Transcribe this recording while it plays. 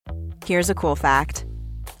Here's a cool fact.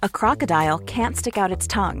 A crocodile can't stick out its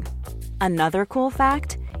tongue. Another cool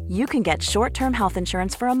fact, you can get short-term health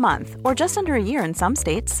insurance for a month or just under a year in some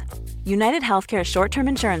states. United Healthcare short-term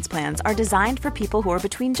insurance plans are designed for people who are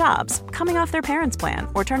between jobs, coming off their parents' plan,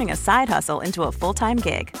 or turning a side hustle into a full-time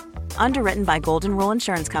gig. Underwritten by Golden Rule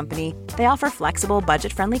Insurance Company, they offer flexible,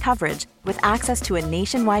 budget-friendly coverage with access to a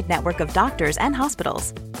nationwide network of doctors and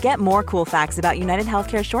hospitals. Get more cool facts about United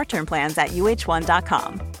Healthcare short-term plans at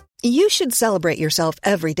uh1.com. You should celebrate yourself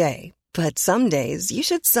every day, but some days you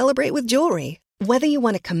should celebrate with jewelry. Whether you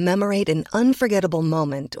want to commemorate an unforgettable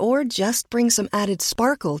moment or just bring some added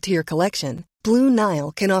sparkle to your collection, Blue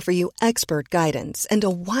Nile can offer you expert guidance and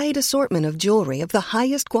a wide assortment of jewelry of the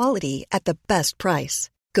highest quality at the best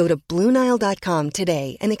price. Go to BlueNile.com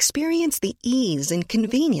today and experience the ease and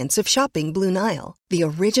convenience of shopping Blue Nile, the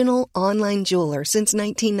original online jeweler since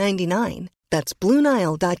 1999. That's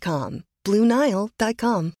BlueNile.com.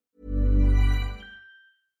 BlueNile.com.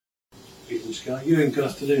 Jurgen, good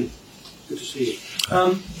afternoon. Good to see you.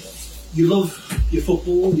 You love your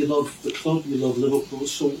football, you love the club, you love Liverpool.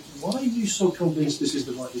 So why are you so convinced this is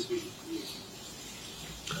the right decision for you?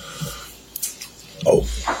 Oh,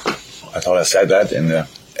 I thought I said that in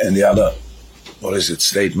the other,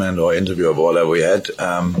 statement or interview or whatever we had.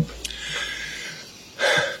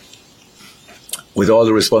 With all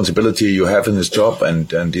the responsibility you have in this job and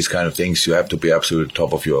these kind of things, you have to be absolutely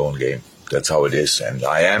top of your own game. That's how it is, and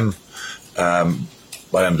I am.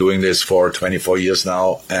 But I'm doing this for 24 years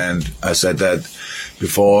now, and I said that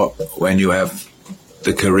before. When you have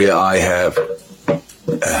the career I have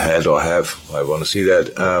had or have, I want to see that.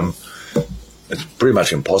 It's pretty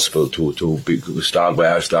much impossible to start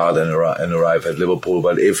where I start and arrive at Liverpool.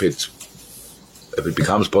 But if it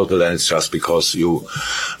becomes possible, then it's just because you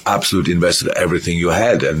absolutely invested everything you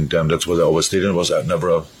had, and that's what I always did, and it was never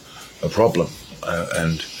a problem.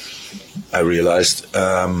 And I realized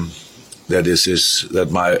that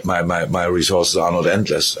my resources are not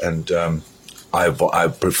endless, and I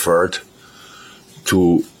preferred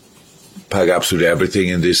to pack absolutely everything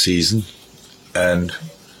in this season, and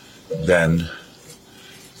then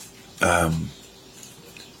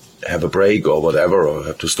have a break or whatever, or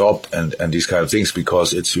have to stop and these kind of things,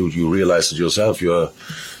 because it's you realize it yourself. You're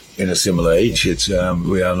in a similar age. It's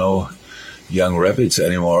we are no young rabbits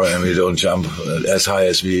anymore, and we don't jump as high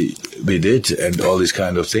as we did, and all these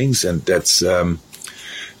kind of things. And that's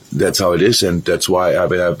how it is, and that's why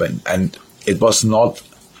and it was not.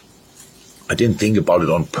 I didn't think about it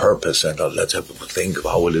on purpose, and let's have a think of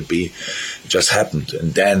how will it be. It just happened,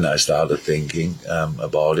 and then I started thinking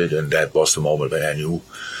about it, and that was the moment when I knew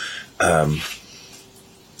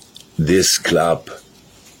this club,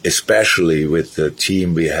 especially with the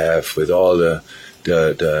team we have, with all the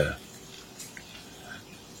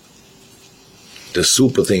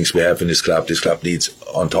super things we have in this club needs,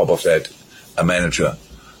 on top of that, a manager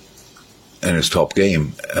and his top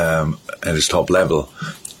game and his top level.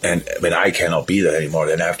 And when I cannot be there anymore,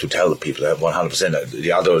 then I have to tell the people that 100%.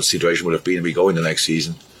 The other situation would have been we go in the next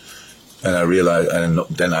season, and I realized, and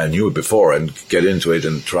then I knew it before, and get into it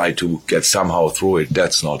and try to get somehow through it.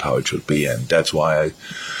 That's not how it should be, and that's why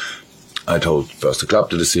I told first the club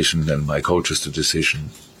the decision, then my coaches the decision,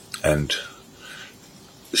 and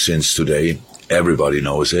since today everybody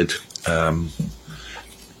knows it, and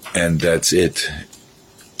that's it.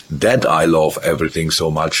 That I love everything so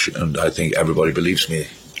much, and I think everybody believes me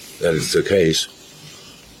that it's the case.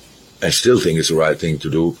 I still think it's the right thing to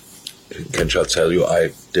do. I can just tell you,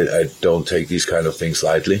 I don't take these kind of things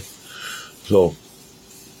lightly. So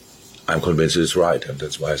I'm convinced it's right, and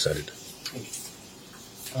that's why I said it. Thank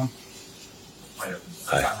you.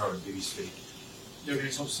 Hi. Jurgen,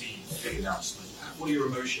 it's obviously a big announcement. What are your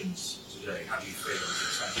emotions today? How do you feel? Do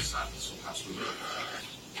you sadness or perhaps relief?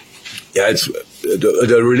 Yeah, it's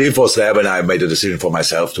the relief was there when I made the decision for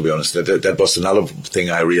myself. To be honest, that was another thing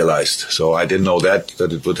I realized. So I didn't know that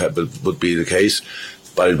it would be the case,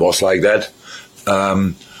 but it was like that.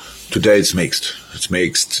 Today it's mixed. It's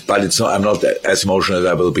mixed, but it's not. I'm not as emotional as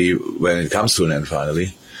I will be when it comes to an end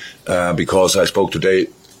finally, because I spoke today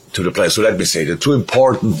to the players. So let me say the two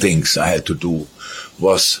important things I had to do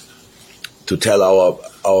was to tell our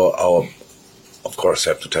of course,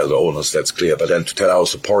 have to tell the owners, that's clear, but then to tell our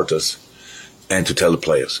supporters and to tell the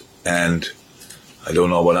players. And I don't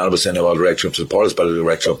know 100% about the reaction of the supporters, but the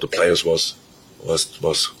reaction of the players was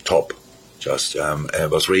top. Just it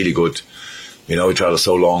was really good. We know each other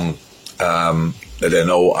so long that they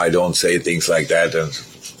know I don't say things like that and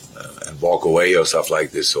walk away or stuff like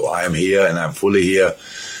this. So I am here and I'm fully here.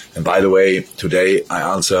 And by the way, today I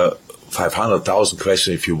answer 500,000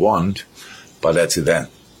 questions if you want, but that's it then.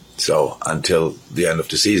 So until the end of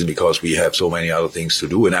the season, because we have so many other things to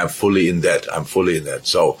do, and I'm fully in that.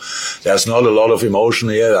 So there's not a lot of emotion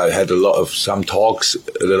here. I had some talks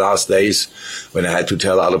the last days when I had to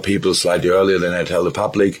tell other people slightly earlier than I tell the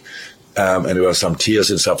public. And there were some tears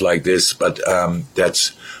and stuff like this, but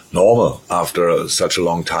that's normal after such a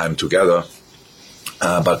long time together.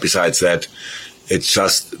 But besides that, it's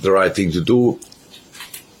just the right thing to do.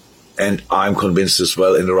 And I'm convinced as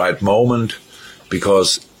well in the right moment,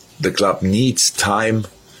 because the club needs time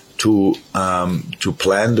to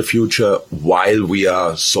plan the future while we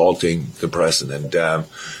are sorting the present.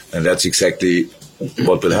 And that's exactly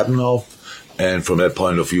what will happen now. And from that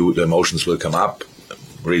point of view, the emotions will come up.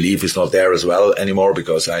 Relief is not there as well anymore,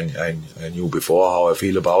 because I knew before how I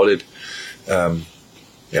feel about it.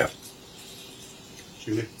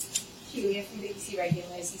 Julia from BBC Radio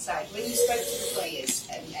Merseyside. When you spoke to the players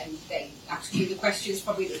and they asked you the questions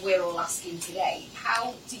probably that we're all asking today,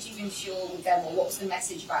 how did you ensure with them, or what was the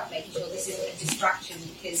message about making sure this isn't a distraction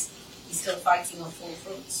because you're still fighting on four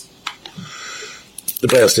fronts? The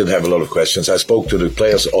players didn't have a lot of questions. I spoke to the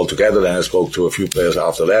players all together, then I spoke to a few players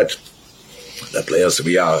after that. The players,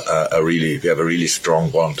 we have a really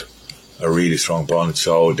strong bond,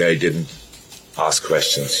 so they didn't ask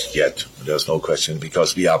questions yet. There's no question,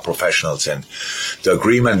 because we are professionals, and the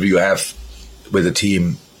agreement you have with the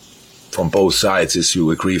team from both sides is you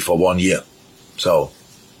agree for 1 year. So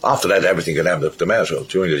after that, everything can happen. The manager,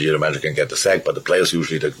 during the year, the manager can get the sack, but the players,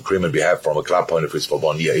 usually the agreement we have from a club point of view is for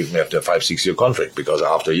 1 year, even after a 5-6 year contract, because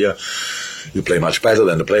after a year, you play much better,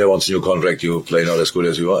 then the player wants a new contract, you play not as good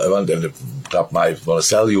as you want, and the club might want to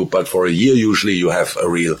sell you, but for a year, usually you have a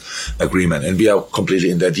real agreement, and we are completely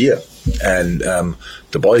in that year. And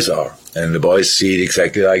the boys are, and the boys see it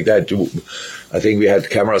exactly like that. I think we had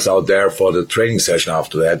cameras out there for the training session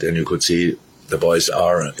after that, and you could see the boys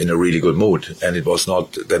are in a really good mood. And it was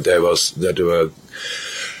not that they were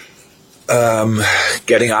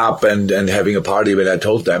getting up and having a party when I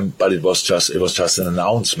told them, but it was just an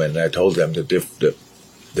announcement. And I told them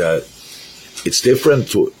that it's different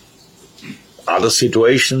to other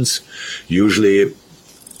situations. Usually,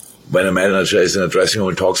 when a manager is in a dressing room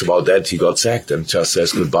and talks about that, he got sacked and just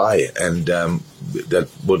says goodbye. And that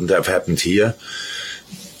wouldn't have happened here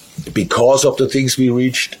because of the things we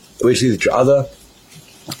reached with each other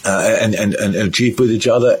and achieved with each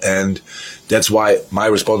other. And that's why my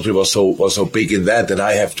responsibility was so big in that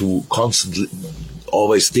I have to constantly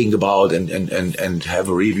always think about and have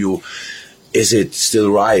a review. Is it still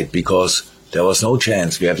right? Because there was no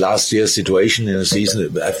chance. We had last year's situation in the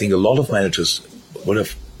season. I think a lot of managers would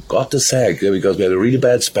have got the sack because we had a really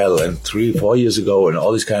bad spell, and 3-4 years ago and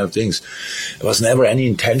all these kind of things. There was never any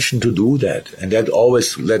intention to do that, and that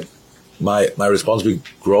always let my responsibility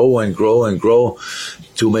grow and grow and grow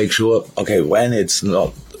to make sure, okay, when it's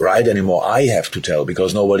not right anymore, I have to tell,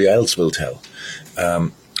 because nobody else will tell.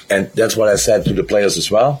 And that's what I said to the players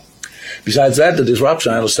as well. Besides that, the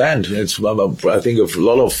disruption, I understand. It's, I think, of a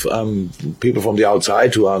lot of people from the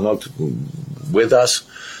outside who are not with us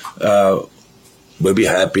will be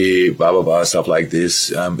happy, blah, blah, blah, stuff like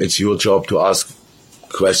this. It's your job to ask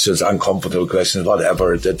questions, uncomfortable questions,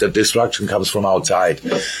 whatever. The distraction comes from outside.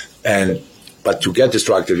 But to get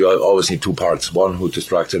distracted, you always need two parts. One who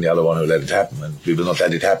distracts and the other one who let it happen. And we will not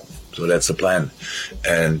let it happen. So that's the plan.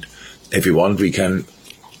 And if we want, we can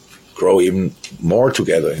grow even more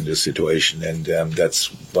together in this situation. And that's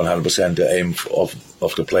 100% the aim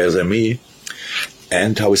of the players and me.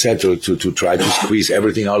 And how we said, to try to squeeze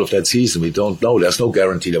everything out of that season. We don't know. There's no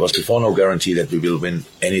guarantee. There was before no guarantee that we will win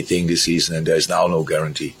anything this season, and there is now no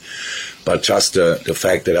guarantee. But just the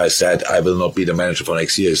fact that I said I will not be the manager for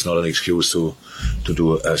next year is not an excuse to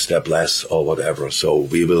do a step less or whatever. So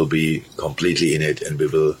we will be completely in it, and we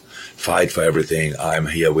will fight for everything. I'm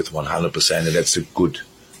here with 100%, and that's the good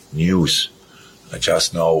news. I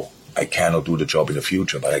just know I cannot do the job in the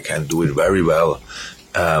future, but I can do it very well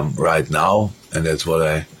right now, and that's what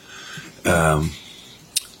I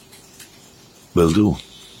will do.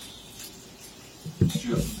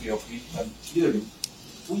 Jurgen,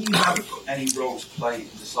 will you have any role to play in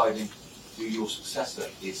deciding who your successor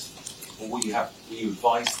is, or will you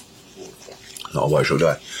advise? No, why should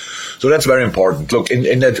I? So that's very important. Look,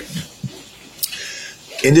 in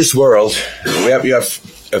this world, you have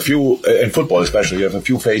a few in football, especially. You have a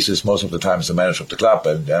few faces most of the time as the manager of the club,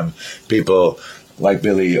 and people like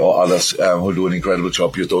Billy or others who do an incredible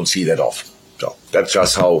job. You don't see that often. So that's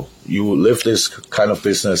just how you live this kind of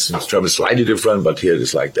business. In Germany, it's slightly different, but here it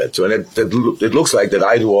is like that. So and it looks like that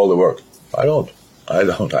I do all the work. I don't.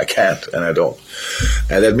 I can't, and I don't.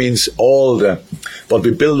 And that means what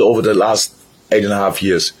we built over the last 8.5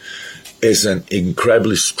 years is an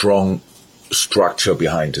incredibly strong structure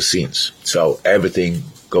behind the scenes. So everything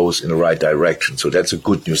goes in the right direction. So that's a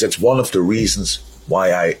good news. That's one of the reasons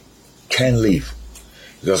why I can leave.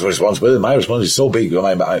 Because my responsibility is so big.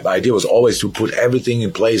 My idea was always to put everything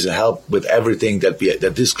in place and help with everything that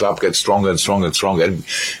this club gets stronger and stronger and stronger. And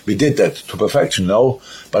we did that to perfection, no,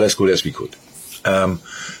 but as good as we could.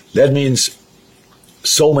 That means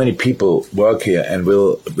so many people work here and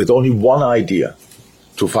will, with only one idea,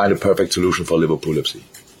 to find a perfect solution for Liverpool FC.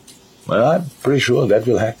 Well, I'm pretty sure that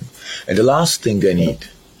will happen. And the last thing they need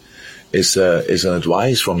is an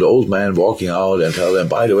advice from the old man walking out and tell them,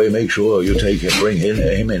 by the way, make sure you bring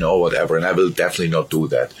him in or whatever. And I will definitely not do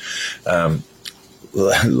that.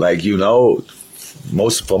 Like you know,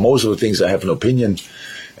 for most of the things I have an opinion,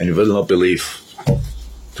 and you will not believe.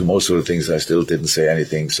 To most of the things I still didn't say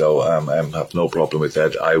anything, so I have no problem with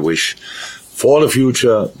that. I wish for the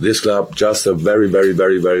future this club just the very, very,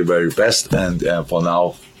 very, very, very best. And for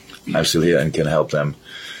now, I'm still here and can help them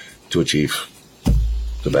to achieve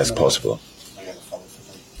the best possible.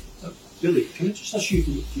 Billy, can I just ask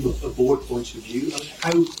you from a board point of view,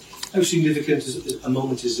 how significant a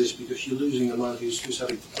moment is this, because you're losing a man who's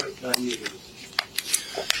had a great 9 years?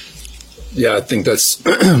 Yeah, I think that's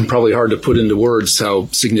probably hard to put into words how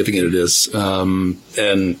significant it is. And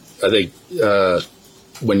I think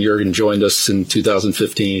when Jurgen joined us in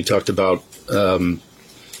 2015, he talked about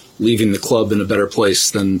leaving the club in a better place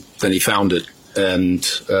than he found it. And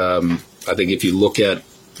I think if you look at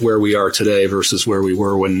where we are today versus where we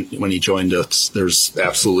were when he joined us, there's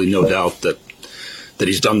absolutely no doubt that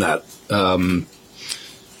he's done that.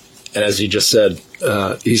 And as he just said,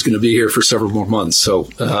 he's going to be here for several more months. So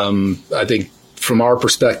I think from our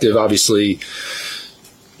perspective, obviously,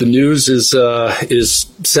 the news is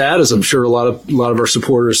sad, as I'm sure a lot of our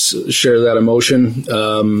supporters share that emotion.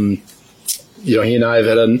 He and I have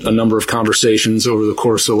had a number of conversations over the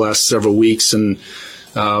course of the last several weeks, and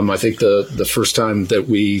I think the first time that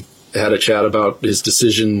we had a chat about his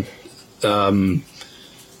decision, from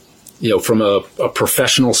a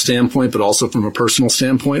professional standpoint, but also from a personal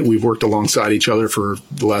standpoint, we've worked alongside each other for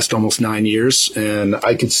the last almost 9 years, and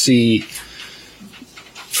I could see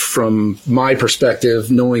from my perspective,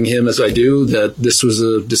 knowing him as I do, that this was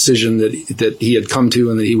a decision that he had come to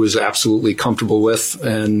and that he was absolutely comfortable with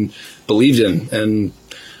and believed in. And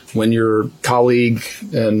when your colleague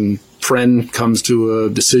and friend comes to a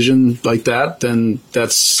decision like that, then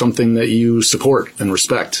that's something that you support and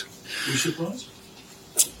respect. Were you surprised?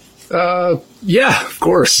 Yeah, of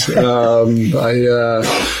course.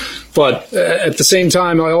 But at the same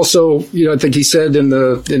time, I also, I think he said in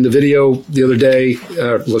the video the other day,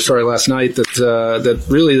 last night, that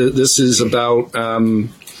really this is about,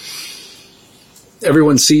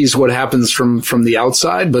 everyone sees what happens from the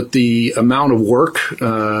outside, but the amount of work,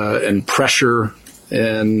 and pressure,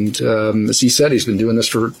 and, as he said, he's been doing this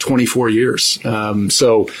for 24 years.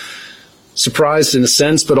 So surprised in a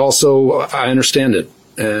sense, but also I understand it.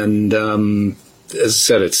 And, as I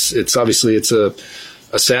said, it's obviously it's a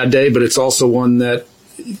sad day, but it's also one that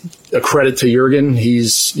a credit to Jurgen.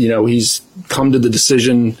 He's come to the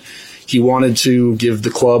decision. He wanted to give the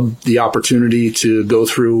club the opportunity to go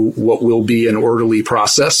through what will be an orderly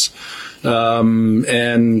process.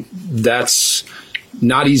 And that's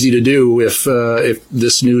not easy to do if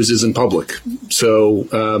this news isn't public. So,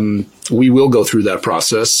 we will go through that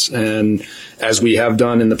process. And as we have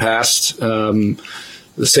done in the past,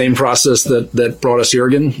 the same process that brought us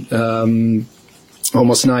Jurgen,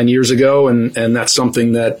 almost 9 years ago, and that's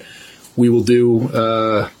something that we will do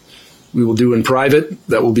in private.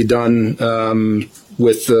 That will be done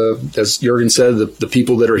with, as Jurgen said, the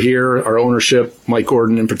people that are here, our ownership, Mike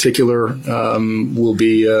Gordon in particular, will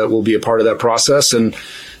be a part of that process. And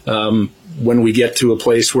when we get to a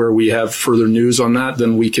place where we have further news on that,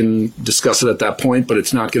 then we can discuss it at that point. But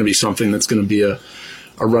it's not going to be something that's going to be a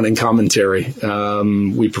running commentary.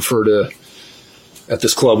 At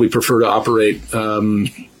this club, we prefer to operate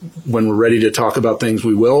when we're ready to talk about things,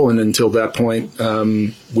 we will. And until that point,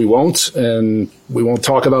 we won't. And we won't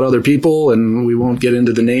talk about other people, and we won't get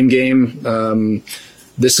into the name game.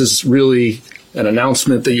 This is really an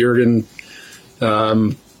announcement that Jurgen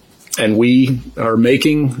and we are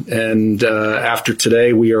making. And after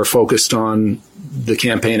today, we are focused on the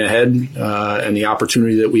campaign ahead and the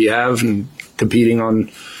opportunity that we have, and competing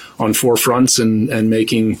on four fronts and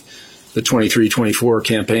making the 23-24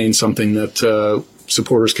 campaign something that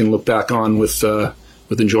supporters can look back on with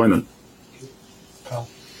enjoyment.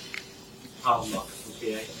 Carl,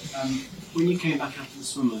 when you came back after the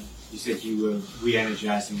summer, you said you were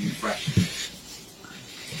re-energised and refreshed.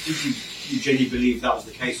 Did you genuinely believe that was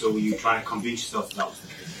the case, or were you trying to convince yourself that was the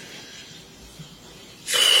case?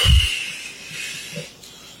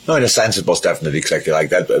 No, in a sense, it was definitely exactly like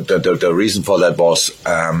that. The reason for that was,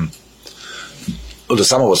 the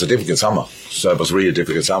summer was a difficult summer. So it was really a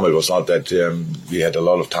difficult summer. It was not that we had a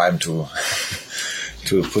lot of time to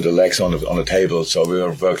put the legs on the table. So we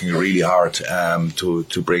were working really hard to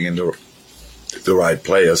bring in the right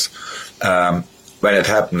players. When it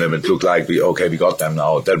happened, it looked like we got them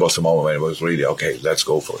now. That was the moment when it was really okay. Let's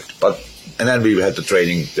go for it. And then we had the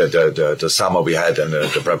training, the summer we had, and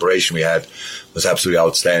the preparation we had was absolutely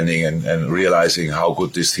outstanding. And realizing how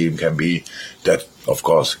good this team can be, that of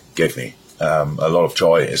course gave me a lot of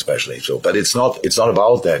joy, especially. So, but it's not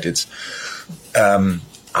about that. It's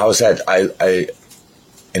how I said, I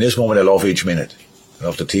in this moment I love each minute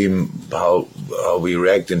of the team, how we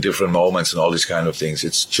react in different moments and all these kind of things.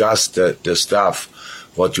 It's just the stuff,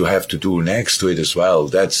 what you have to do next to it as well.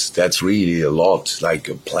 That's really a lot, like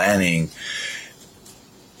planning.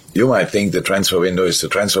 You might think the transfer window is the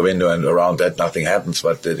transfer window and around that nothing happens,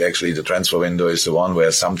 but actually the transfer window is the one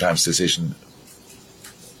where sometimes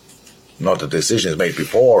not the decision is made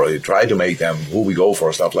before, or you try to make them who we go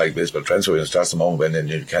for, stuff like this, but transfer is just a moment when then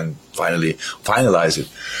you can finally finalize it.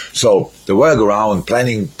 So the work around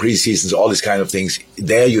planning pre-seasons, all these kind of things,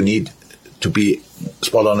 there you need to be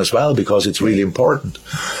spot on as well, because it's really important.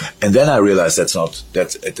 And then I realized that's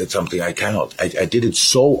something I cannot. I did it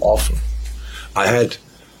so often. I had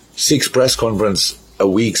 6 press conferences a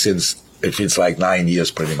week since it feels like 9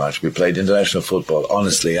 years pretty much. We played international football.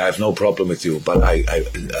 Honestly, I have no problem with you, but I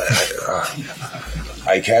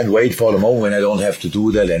can't wait for the moment when I don't have to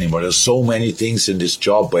do that anymore. There's so many things in this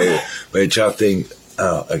job where you just think,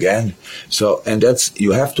 again. So, and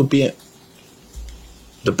you have to be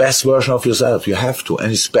the best version of yourself. You have to,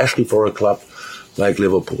 and especially for a club like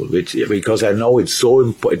Liverpool, because I know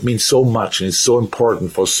it means so much and it's so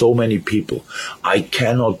important for so many people. I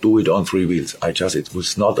cannot do it on 3 wheels. It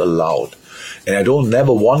was not allowed. And I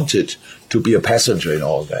never wanted to be a passenger in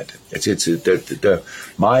all that.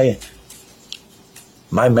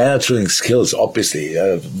 My managing skills, obviously,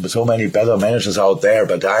 so many better managers out there,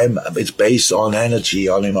 but it's based on energy,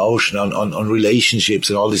 on emotion, on relationships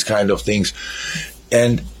and all these kind of things.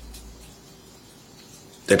 And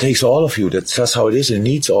that takes all of you. That's just how it is. It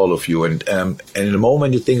needs all of you. And in the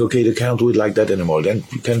moment you think, okay, you can't do it like that anymore, then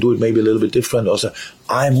you can do it maybe a little bit different. Also,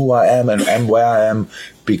 I'm who I am and I'm where I am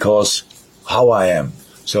because how I am.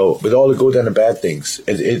 So with all the good and the bad things,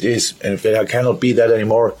 it is. And if I cannot be that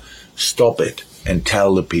anymore, stop it and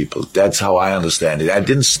tell the people. That's how I understand it. I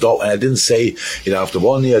didn't stop, and I didn't say it after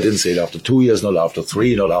 1 year. I didn't say it after 2 years, not after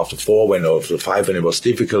 3, not after 4, after 5 when it was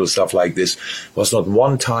difficult, stuff like this. It was not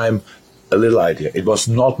one time a little idea. It was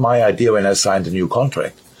not my idea when I signed the new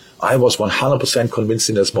contract. I was 100% convinced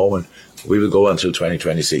in this moment we will go until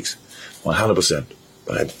 2026. 100%.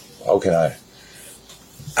 But how can I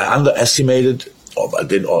underestimated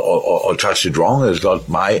or judged it wrong? It's not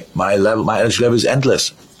my level. My energy level is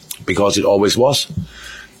endless because it always was.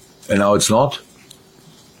 And now it's not.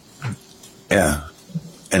 Yeah.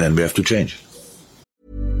 And then we have to change.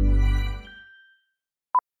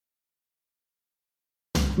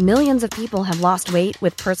 Millions of people have lost weight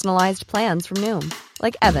with personalized plans from Noom.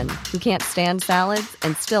 Like Evan, who can't stand salads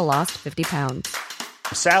and still lost 50 pounds.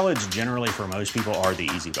 Salads generally for most people are the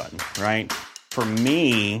easy button, right? For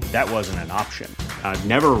me, that wasn't an option. I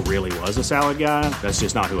never really was a salad guy. That's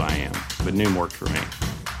just not who I am. But Noom worked for me.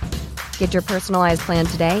 Get your personalized plan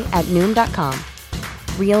today at Noom.com.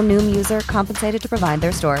 Real Noom user compensated to provide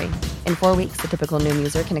their story. In 4 weeks, the typical Noom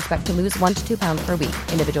user can expect to lose 1 to 2 pounds per week.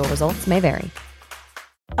 Individual results may vary.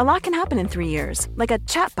 A lot can happen in 3 years, like a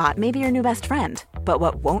chatbot may be your new best friend. But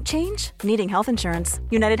what won't change? Needing health insurance.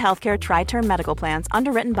 United Healthcare Tri-Term Medical Plans,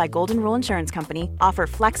 underwritten by Golden Rule Insurance Company, offer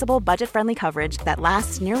flexible, budget-friendly coverage that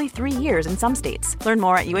lasts nearly 3 years in some states. Learn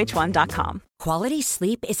more at uh1.com. Quality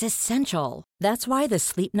sleep is essential. That's why the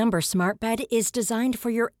Sleep Number Smart Bed is designed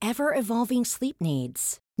for your ever-evolving sleep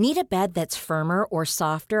needs. Need a bed that's firmer or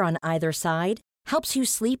softer on either side? Helps you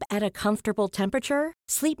sleep at a comfortable temperature?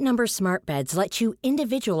 Sleep Number Smart Beds let you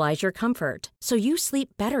individualize your comfort, so you sleep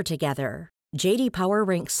better together. J.D. Power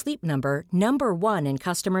ranks Sleep Number #1 in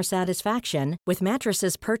customer satisfaction with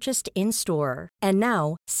mattresses purchased in-store. And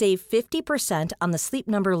now, save 50% on the Sleep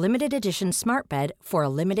Number Limited Edition Smart Bed for a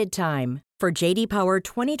limited time. For J.D. Power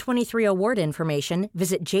 2023 award information,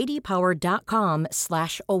 visit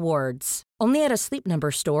jdpower.com/awards. Only at a Sleep Number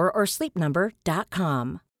store or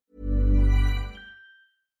sleepnumber.com.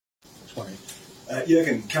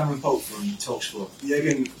 Jurgen, Cameron Pope from TalkSport.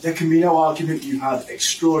 Jurgen, there can be no argument you had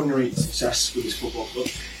extraordinary success with this football club.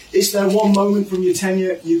 Is there one moment from your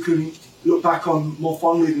tenure you can look back on more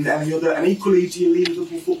fondly than any other? And equally, do you leave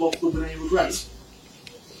Liverpool Football Club with any regrets?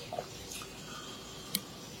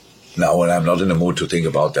 now, and I'm not in the mood to think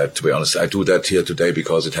about that, to be honest. I do that here today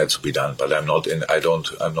because it had to be done, but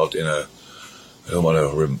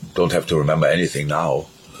don't have to remember anything now.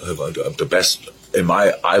 The best, in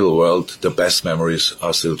my idle world, the best memories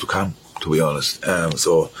are still to come, to be honest.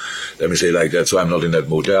 So let me say it like that. So I'm not in that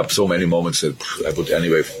mood. There are so many moments that I would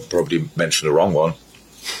anyway probably mention the wrong one,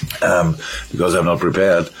 because I'm not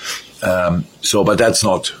prepared. But that's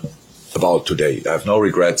not about today. I have no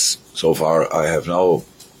regrets so far. I have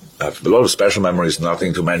a lot of special memories,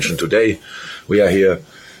 nothing to mention today. We are here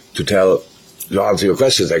to answer your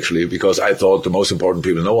questions, actually, because I thought the most important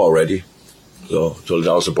people know already. So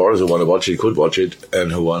our supporters who want to watch it could watch it,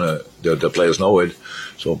 and who the players know it.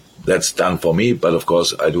 So that's done for me. But of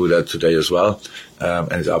course, I do that today as well,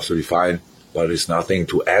 and it's absolutely fine. But it's nothing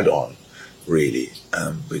to add on, really.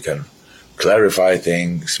 We can clarify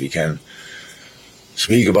things. We can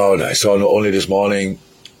speak about. I saw only this morning,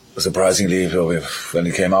 surprisingly, when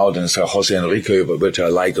it came out, and it's Jose Enrique, which I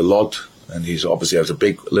liked a lot. And he's obviously has a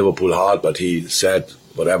big Liverpool heart, but he said,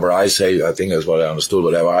 whatever I say, I think that's what I understood,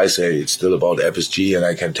 whatever I say, it's still about FSG, and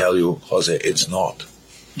I can tell you, Jose, it's not.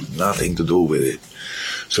 Nothing to do with it.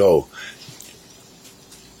 So,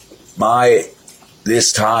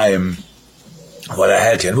 this time, what I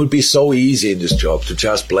had here, it would be so easy in this job to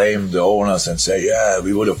just blame the owners and say, yeah,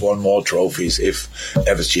 we would have won more trophies if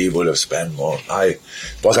FSG would have spent more.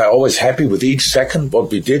 Was I always happy with each second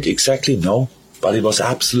what we did? Exactly, no. But it was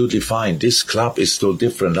absolutely fine. This club is still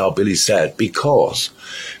different, how Billy said, because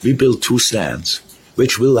we built 2 stands,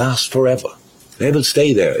 which will last forever. They will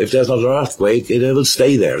stay there. If there's not an earthquake, they will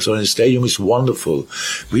stay there. So the stadium is wonderful.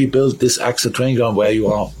 We built this AXA training ground where you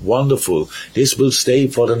are. Wonderful. This will stay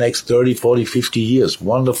for the next 30, 40, 50 years.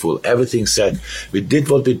 Wonderful. Everything said. We did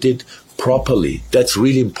what we did properly. That's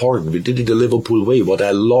really important. We did it the Liverpool way, what I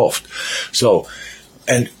loved. So,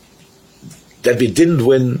 and that we didn't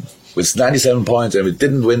win with 97 points, and we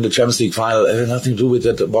didn't win the Champions League final. It had nothing to do with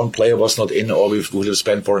that one player was not in, or we would have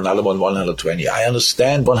spent for another one 120. I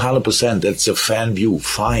understand 100%. That's a fan view.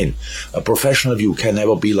 Fine. A professional view can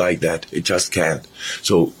never be like that. It just can't.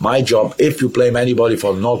 So my job, if you blame anybody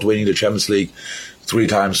for not winning the Champions League 3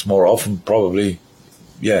 times more often, probably,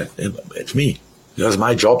 yeah, it's me. It's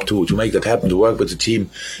my job to make that happen, to work with the team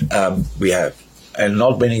we have. And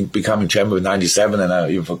not becoming champion with 97, and I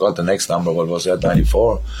even forgot the next number, what was that,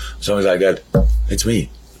 94? Something like that. It's me,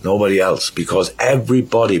 nobody else, because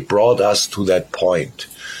everybody brought us to that point.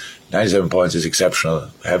 97 points is exceptional.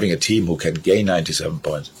 Having a team who can gain 97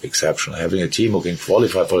 points, exceptional. Having a team who can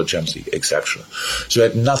qualify for the Champions League, exceptional. So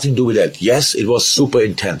it had nothing to do with that. Yes, it was super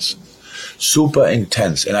intense. Super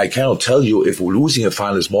intense. And I cannot tell you if losing a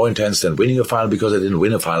final is more intense than winning a final, because I didn't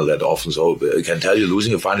win a final that often. So I can tell you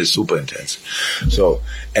losing a final is super intense. So,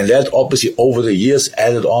 and that obviously over the years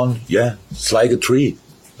added on, yeah, it's like a tree.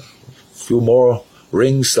 A few more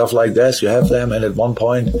rings, stuff like that. You have them, and at one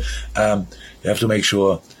point, you have to make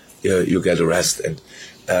sure you get a rest. And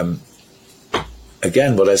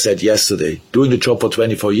again, what I said yesterday, doing the job for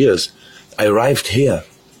 24 years, I arrived here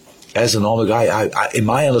as a normal guy. In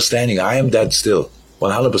my understanding, I am that still,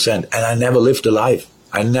 100%. And I never lived a life.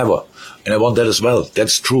 I never. And I want that as well.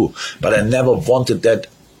 That's true. But I never wanted that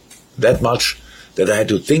much that I had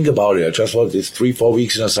to think about it. I just thought this 3-4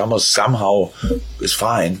 weeks in the summer somehow is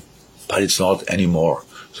fine, but it's not anymore.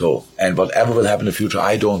 So, and whatever will happen in the future,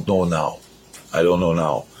 I don't know now.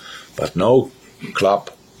 But no club,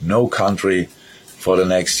 no country for the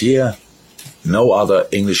next year, no other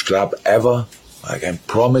English club ever. I can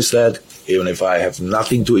promise that, even if I have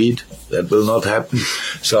nothing to eat, that will not happen.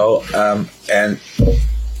 So, and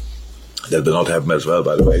that will not happen as well,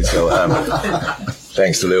 by the way. So,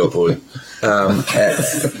 thanks to Liverpool.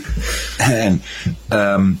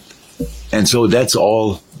 And so that's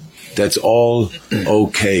all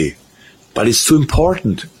okay. But it's too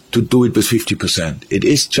important to do it with 50%. It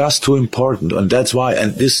is just too important. And that's why,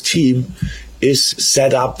 and this team is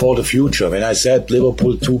set up for the future. When I said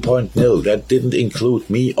Liverpool 2.0, that didn't include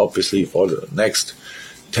me, obviously, for the next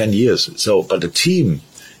 10 years. So, but the team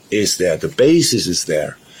is there, the basis is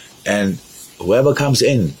there, and whoever comes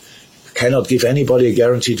in cannot give anybody a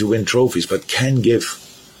guarantee to win trophies, but can give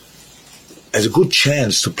as a good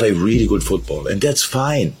chance to play really good football. And that's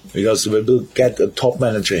fine, because we will get a top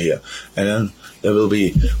manager here, and then there will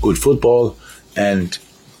be good football. And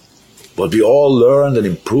what we all learned and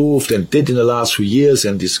improved and did in the last few years,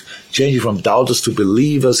 and this changing from doubters to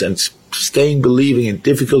believers and staying believing in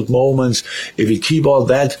difficult moments, if we keep all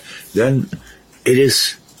that, then it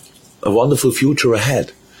is a wonderful future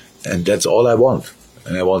ahead. And that's all I want.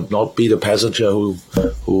 And I want not be the passenger who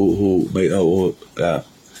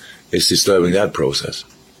is disturbing that process.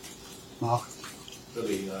 Mark,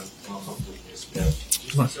 fully on top of this. Just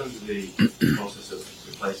in terms of the process of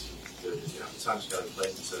replacing Jurgen, the timescale in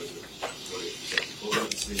place in terms of what you said before,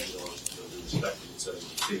 obviously, the respect in terms of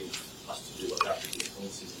the team has to do what they have to do before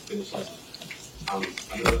the season finishes. I know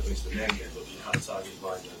that it's the main game, but you have a target in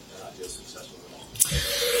mind and ideal successful.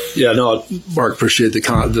 Yeah, no, Mark, appreciate the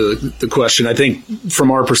question. I think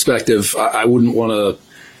from our perspective, I wouldn't want to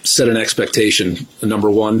set an expectation, number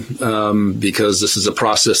one, because this is a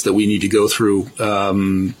process that we need to go through.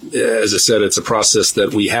 As I said, it's a process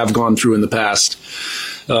that we have gone through in the past.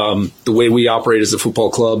 The way we operate as a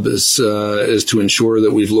football club is to ensure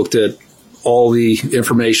that we've looked at all the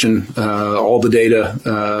information, all the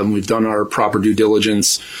data. We've done our proper due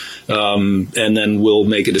diligence, and then we'll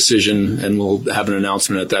make a decision and we'll have an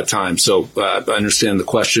announcement at that time. So I understand the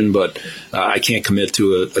question, but I can't commit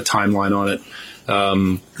to a timeline on it.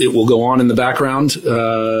 It will go on in the background,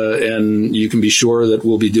 and you can be sure that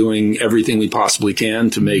we'll be doing everything we possibly can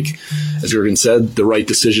to make, as Jurgen said, the right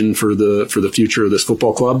decision for the future of this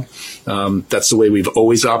football club. That's the way we've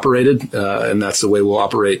always operated, and that's the way we'll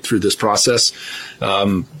operate through this process.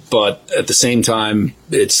 But at the same time,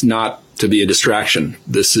 it's not to be a distraction.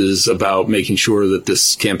 This is about making sure that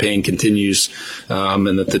this campaign continues,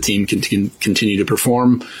 and that the team can continue to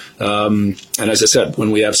perform. And as I said,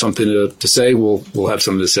 when we have something to say, we'll have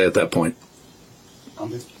something to say at that point.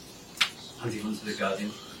 Andy Hunt to the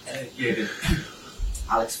Guardian. Jurgen,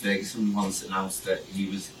 Alex Ferguson once announced that he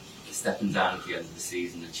was stepping down at the end of the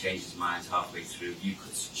season and changed his mind halfway through. You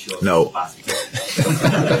could short No. the basket.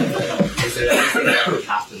 Is there anything that could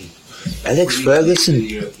happen? Alex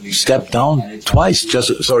Ferguson stepped down twice.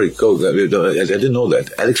 Sorry, go. I didn't know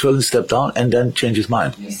that. Alex Ferguson stepped down and then changed his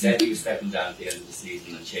mind. He said he was stepping down at the end of the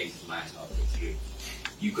season and changed his mind halfway through.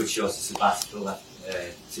 You could short a sabbatical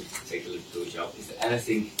to take a Liverpool job. Is there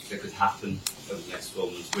anything that could happen over the next 4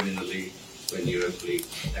 months, winning the league, winning the Europa League,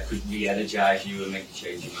 that could re-energise you and make you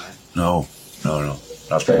change your mind? No,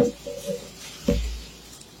 nothing.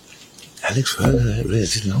 Alex Ferguson, I really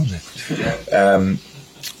didn't know that.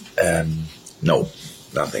 No,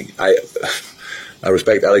 nothing. I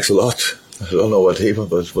respect Alex a lot. I don't know what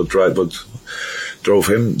drove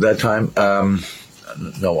him that time.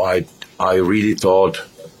 No, I really thought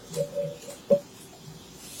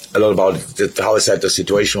a lot about it. How I said, the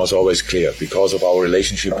situation was always clear because of our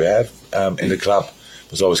relationship we have in the club.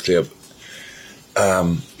 It was always clear.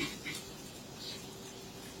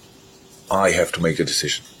 I have to make a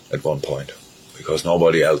decision at one point, because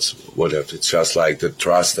nobody else would have. It's just like the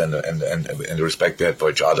trust and the respect we had for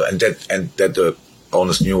each other, and that the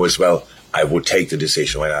owners knew as well. I would take the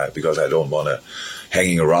decision because I don't want to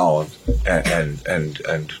hanging around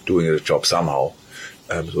and doing the job somehow.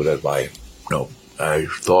 So that's why I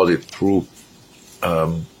thought it through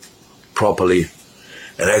properly,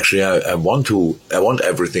 and actually I want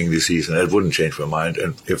everything this season. It wouldn't change my mind,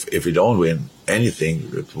 and if we don't win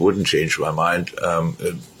anything, it wouldn't change my mind.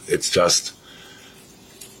 It's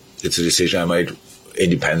a decision I made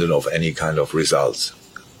independent of any kind of results.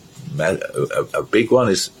 A big one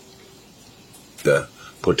is the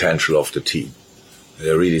potential of the team.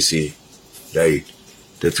 They really see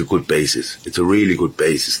that's a good basis. It's a really good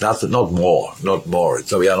basis. Not more.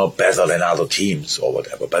 So we are not better than other teams or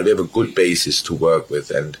whatever, but we have a good basis to work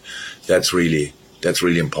with, and that's really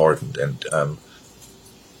important. And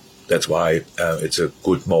that's why it's a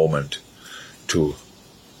good moment to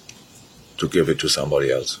give it to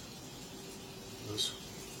somebody else.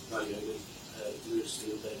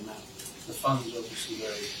 The fans are obviously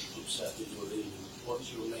very upset that you're leaving.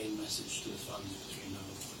 What's your main message to the fans between now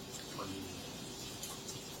and when you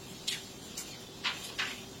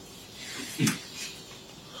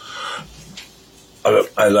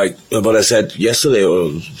leave? I like what I said yesterday,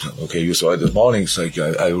 okay, you saw it this morning. It's like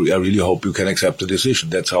I really hope you can accept the decision.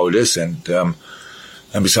 That's how it is, and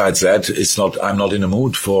besides that, it's not. I'm not in the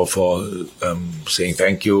mood for saying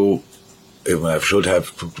thank you. Even I should have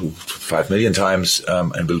 5 million times,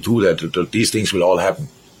 and we'll do that. These things will all happen.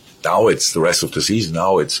 Now it's the rest of the season.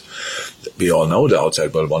 Now we all know the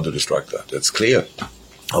outside world want to destruct that. That's clear.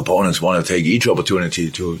 Opponents want to take each opportunity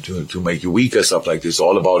to make you weaker, stuff like this. It's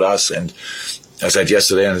all about us. And I said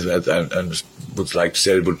yesterday, and would like to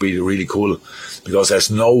say it would be really cool, because there's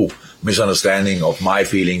no misunderstanding of my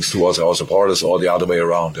feelings towards our supporters or the other way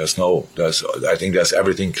around. I think there's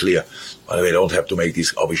everything clear. But we don't have to make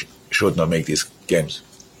these, or we should not make these games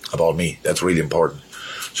about me. That's really important.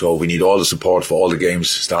 So we need all the support for all the games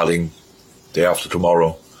starting day after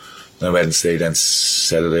tomorrow, then Wednesday, then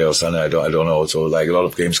Saturday or Sunday. I don't know. So like a lot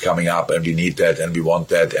of games coming up, and we need that, and we want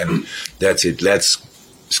that, and that's it. Let's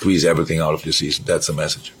squeeze everything out of the season. That's the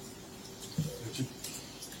message.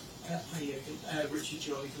 Richard,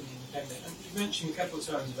 in the independent. And you mentioned a couple of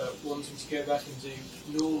times about wanting to go back and do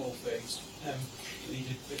normal things, lead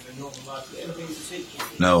a bit of a normal life. Anything in particular?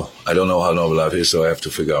 No, I don't know how normal life is, so I have to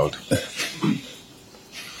figure out.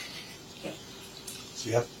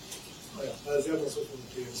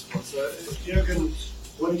 Jurgen,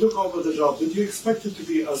 when you took over the job, did you expect it to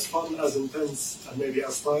be as fun, as intense, and maybe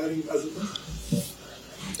as tiring as it is?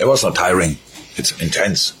 It was not tiring. It's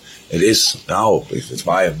intense. It is now. It's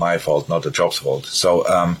my fault, not the job's fault. So,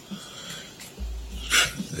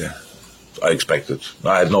 yeah, I expected.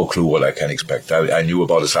 I had no clue what I can expect. I knew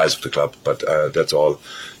about the size of the club, but that's all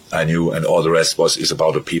I knew, and all the rest is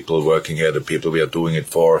about the people working here, the people we are doing it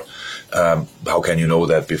for. How can you know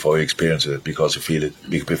that before you experience it? Because you feel it.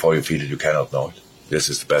 Before you feel it, you cannot know it. This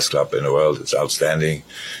is the best club in the world. It's outstanding.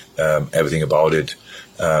 Everything about it.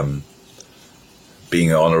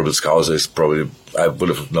 Being an honorable Scouser is probably, I would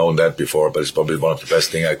have known that before, but it's probably one of the best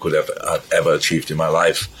things I could have ever achieved in my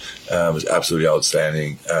life. It's absolutely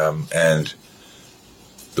outstanding. And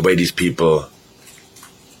the way these people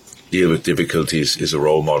deal with difficulties is a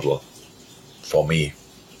role model for me.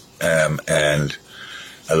 And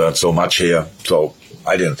I learned so much here. So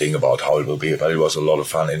I didn't think about how it will be, but it was a lot of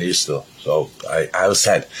fun in Easter. So I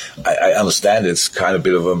understand it's kind of a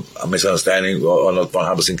bit of a misunderstanding or not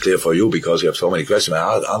 100% clear for you because you have so many questions.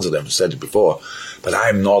 I answer them, I said it before. But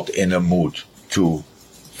I'm not in a mood for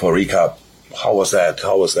recap. How was that?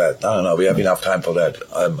 No, we have enough time for that.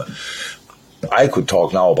 I could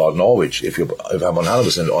talk now about Norwich if I'm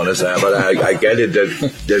 100% honest, but I get it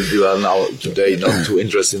that you are now today not too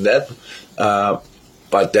interested in that.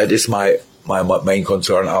 But that is my main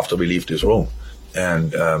concern after we leave this room.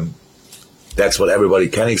 And that's what everybody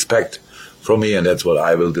can expect from me, and that's what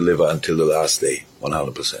I will deliver until the last day,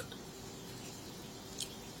 100%.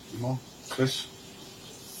 Chris?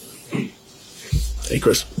 Hey,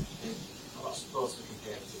 Chris.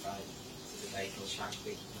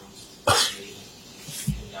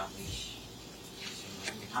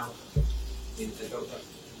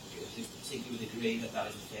 That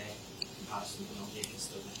is a fair comparison to non-Jurgen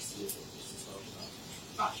still next to it, just to talk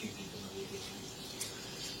about few people in the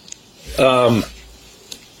league.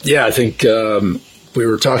 Yeah, I think we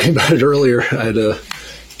were talking about it earlier. I had a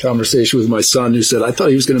conversation with my son who said, I thought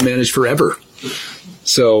he was going to manage forever.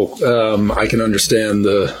 So I can understand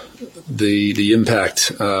the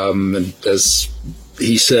impact. And as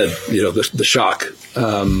he said, the shock.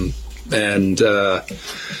 And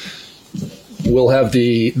we'll have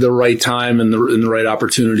the right time and the right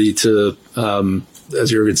opportunity to, as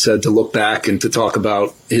Jurgen said, to look back and to talk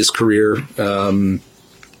about his career.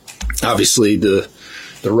 Obviously, the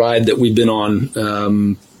ride that we've been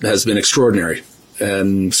on has been extraordinary,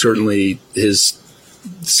 and certainly his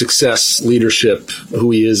success, leadership, who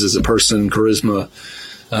he is as a person, charisma.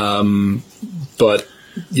 But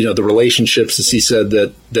the relationships, as he said,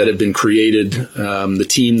 that have been created, the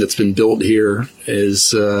team that's been built here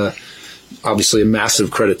is obviously a massive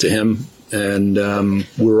credit to him. And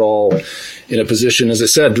we're all in a position, as I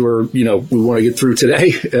said, where we want to get through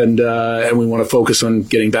today, and we want to focus on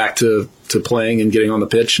getting back to playing and getting on the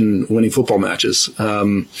pitch and winning football matches.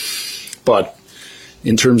 But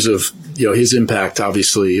in terms of his impact,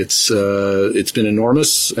 obviously it's been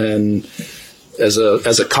enormous, and as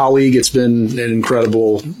a colleague, it's been an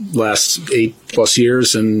incredible last 8+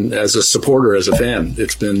 years, and as a supporter, as a fan,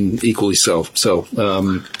 it's been equally so. So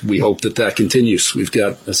we hope that continues. We've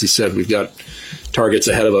got, as he said, we've got targets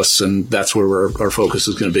ahead of us, and that's where our focus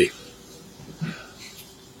is going to be.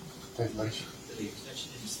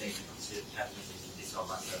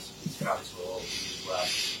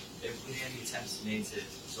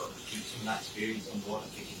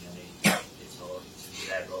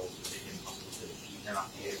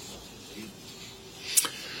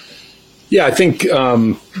 Yeah, I think,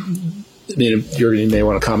 Jurgen, you may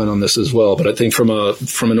want to comment on this as well, but I think from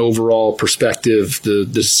an overall perspective, the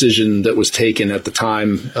decision that was taken at the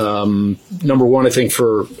time, number one, I think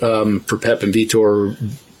for Pep and Vitor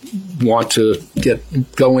want to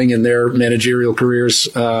get going in their managerial careers.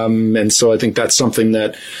 And so I think that's something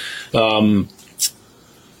that,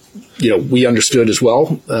 we understood as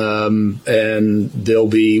well. And they'll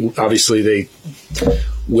be, obviously they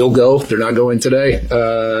will go. They're not going today.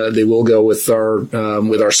 They will go with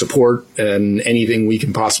our support, and anything we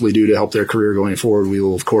can possibly do to help their career going forward, we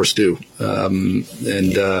will of course do. As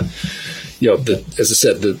I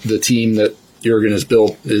said, the team that Jurgen has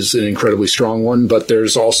built is an incredibly strong one, but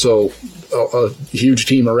there's also a huge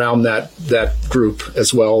team around that group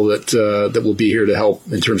as well that will be here to help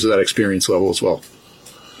in terms of that experience level as well.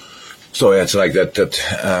 So it's like that.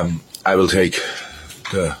 I will take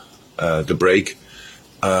the break.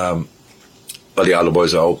 but the other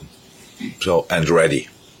boys are open. So, and ready.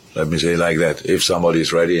 Let me say it like that. If somebody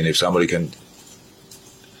is ready and if somebody can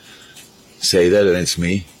say that, and it's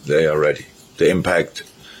me, they are ready. The impact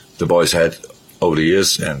the boys had over the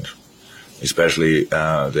years, and especially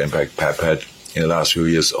the impact Pep had in the last few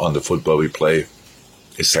years on the football we play,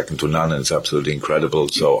 is second to none, and it's absolutely incredible.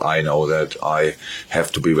 So I know that I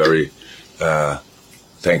have to be very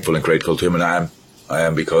thankful and grateful to him, and I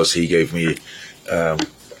am because he gave me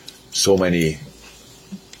so many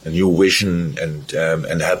a new vision and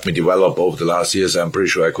helped me develop over the last years. I'm pretty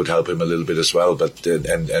sure I could help him a little bit as well. But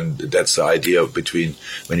and that's the idea between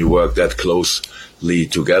when you work that closely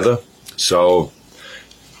together. So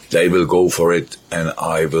they will go for it, and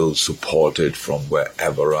I will support it from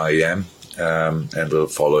wherever I am, and will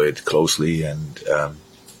follow it closely and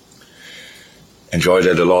enjoy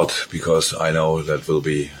that a lot, because I know that will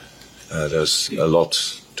be there's a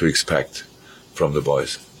lot to expect from the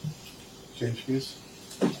boys. James, please.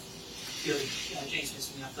 James Smith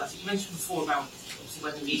from The Athletic. You mentioned before about obviously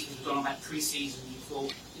when the meetings were going on about pre-season, you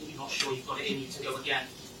thought you're not sure you've got it in you to go again.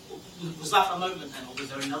 Was that a moment then, or was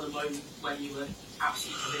there another moment when you were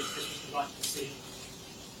absolutely convinced this was the right decision?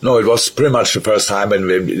 No, it was pretty much the first time, and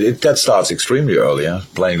that starts extremely early,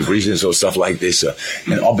 playing the pre-season, so stuff like this.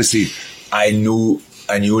 And obviously, I knew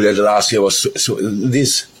that the last year was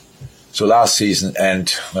so last season, and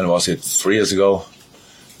when was it? 3 years ago,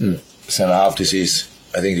 7.5 disease.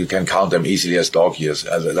 I think you can count them easily as dog years.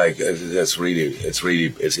 It's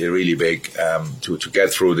really big to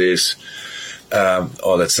get through this,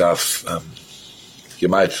 all that stuff. You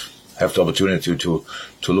might have the opportunity to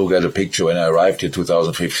look at a picture when I arrived here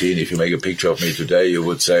 2015. If you make a picture of me today, you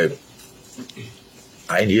would say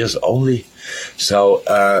 9 years only. So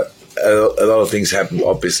a lot of things happened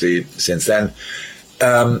obviously since then.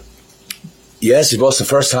 Yes, it was the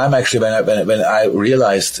first time actually when I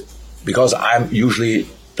realized, because I'm usually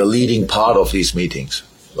the leading part of these meetings.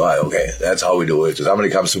 Right, okay, that's how we do it. So somebody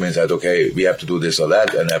comes to me and says, okay, we have to do this or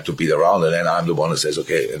that, and have to be around, and then I'm the one that says,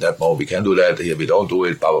 okay, at that moment we can do that, here we don't do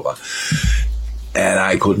it, blah, blah, blah. And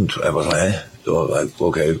I couldn't. I was like,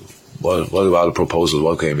 okay, what about the proposal?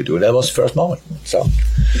 What can we do? And that was the first moment. So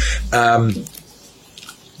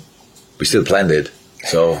we still planned it.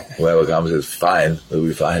 So whoever comes is fine. We'll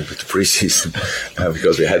be fine with the preseason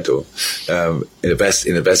because we had to in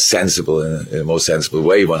the best sensible, in the most sensible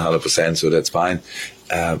way, 100%. So that's fine.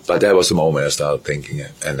 But that was the moment I started thinking,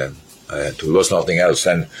 and then I had to. It was nothing else.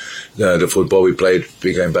 Then the football we played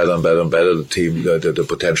became better and better and better. The team, the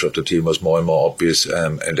potential of the team was more and more obvious,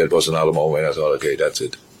 and that was another moment. I thought, okay, that's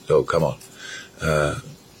it. So come on,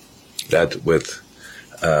 that with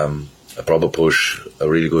a proper push, a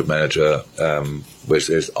really good manager, which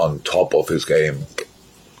is on top of his game,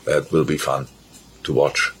 that will be fun to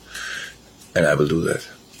watch, and I will do that.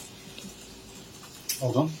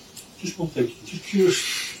 Hold on. Just one thing. Just curious.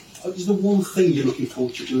 Is there one thing you're looking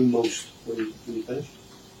forward to doing most when you finish?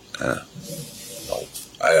 No,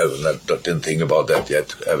 I didn't think about that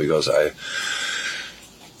yet because I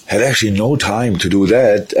had actually no time to do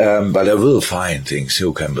that. But I will find things.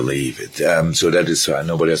 You can believe it. So that is fine.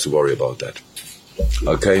 Nobody has to worry about that.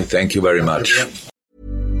 Okay. Thank you very much.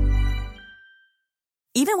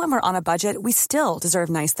 Even when we're on a budget, we still deserve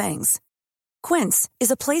nice things. Quince is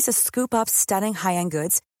a place to scoop up stunning high-end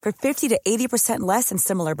goods for 50 to 80% less than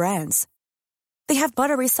similar brands. They have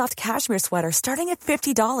buttery soft cashmere sweaters starting at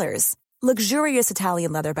 $50, luxurious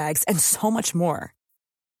Italian leather bags, and so much more.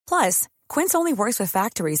 Plus, Quince only works with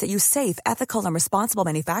factories that use safe, ethical, and responsible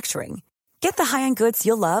manufacturing. Get the high-end goods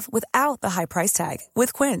you'll love without the high price tag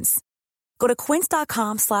with Quince. Go to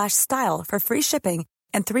quince.com/style for free shipping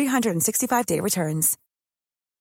and 365-day returns.